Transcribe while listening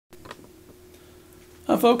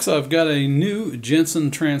Folks, I've got a new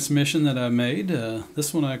Jensen transmission that I made.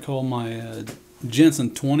 This one I call my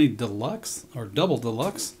Jensen 20 Deluxe, or Double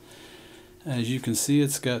Deluxe. As you can see,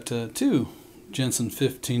 it's got two Jensen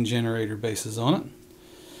 15 generator bases on it.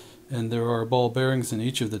 And there are ball bearings in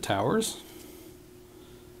each of the towers.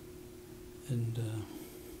 And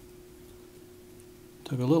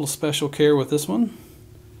took a little special care with this one.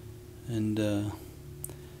 And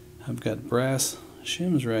I've got brass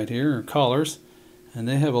shims right here, or collars. And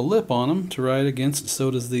they have a lip on them to ride against,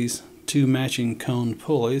 so does these two matching cone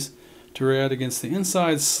pulleys to ride against the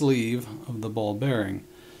inside sleeve of the ball bearing,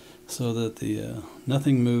 so that the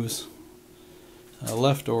nothing moves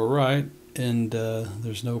left or right, and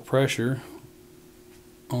there's no pressure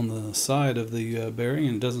on the side of the bearing,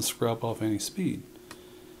 and it doesn't scrap off any speed,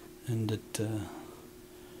 and it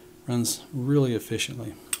runs really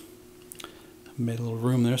efficiently. I've made a little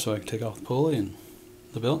room there so I can take off the pulley and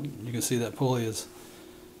the belt. You can see that pulley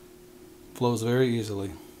flows very easily.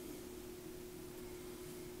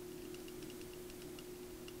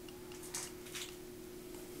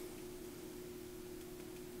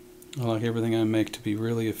 I like everything I make to be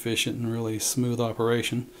really efficient and really smooth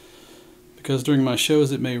operation, because during my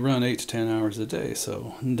shows it may run 8 to 10 hours a day,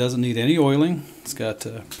 so it doesn't need any oiling. It's got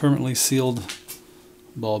permanently sealed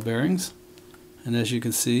ball bearings, and as you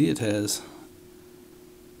can see, it has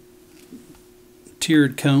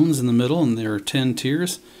tiered cones in the middle, and there are 10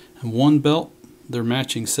 tiers, and one belt, their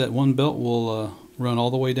matching set, one belt will run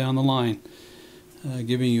all the way down the line,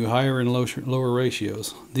 giving you higher and lower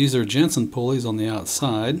ratios. These are Jensen pulleys on the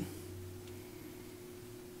outside,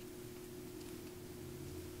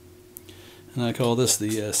 and I call this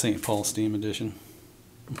the St. Paul Steam Edition.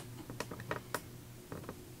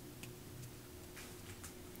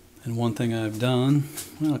 And one thing I've done,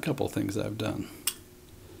 well, a couple of things I've done.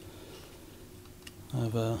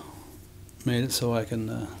 I've made it so I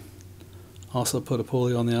can also put a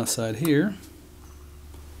pulley on the outside here,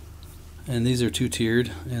 and these are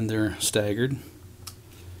two-tiered and they're staggered.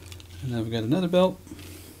 And I've got another belt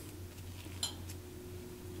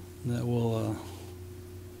that will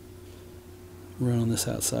run on this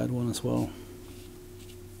outside one as well.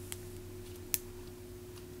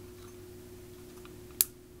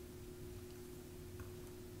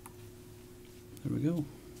 There we go.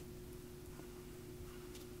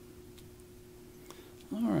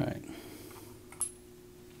 All right.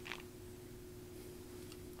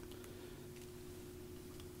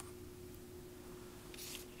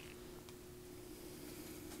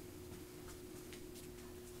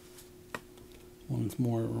 One's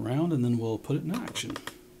more around, and then we'll put it in action.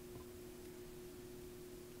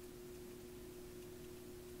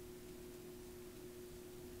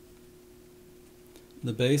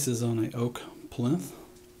 The base is on an oak plinth,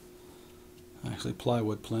 actually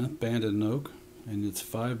plywood plinth, banded in oak, and it's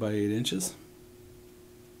 5 by 8 inches.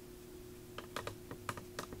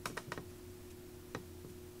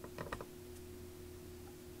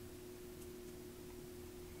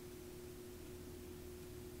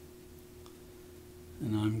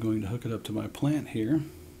 And I'm going to hook it up to my plant here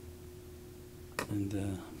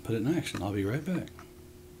and put it in action. I'll be right back.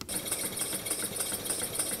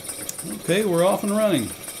 Okay, we're off and running.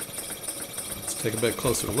 Let's take a bit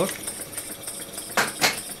closer look.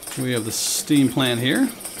 We have the steam plant here.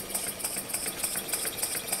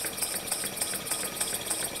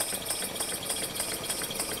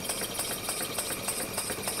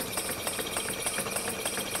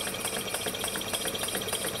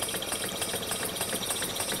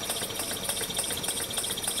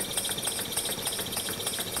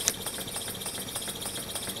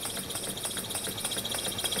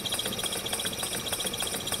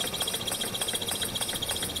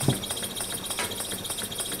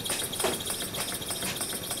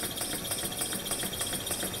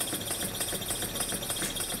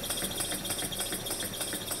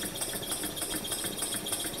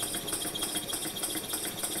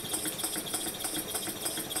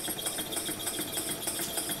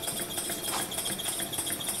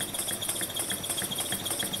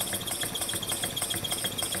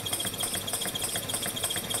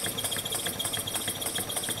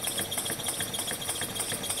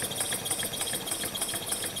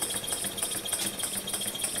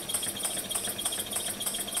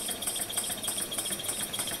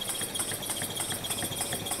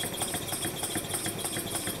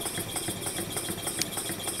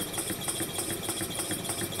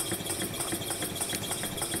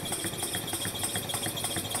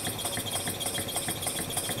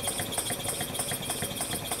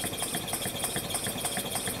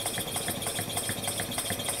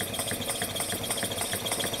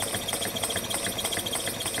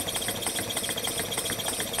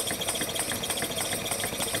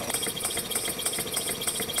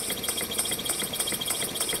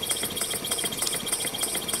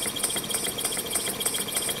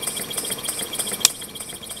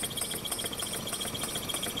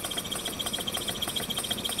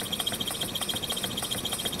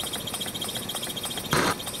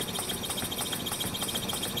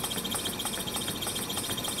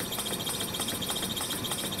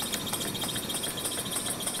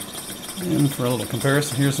 And for a little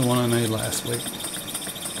comparison, here's the one I made last week.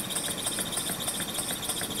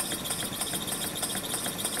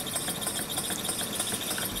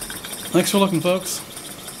 Thanks for looking, folks.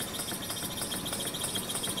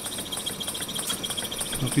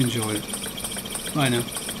 Hope you enjoyed it. Bye now.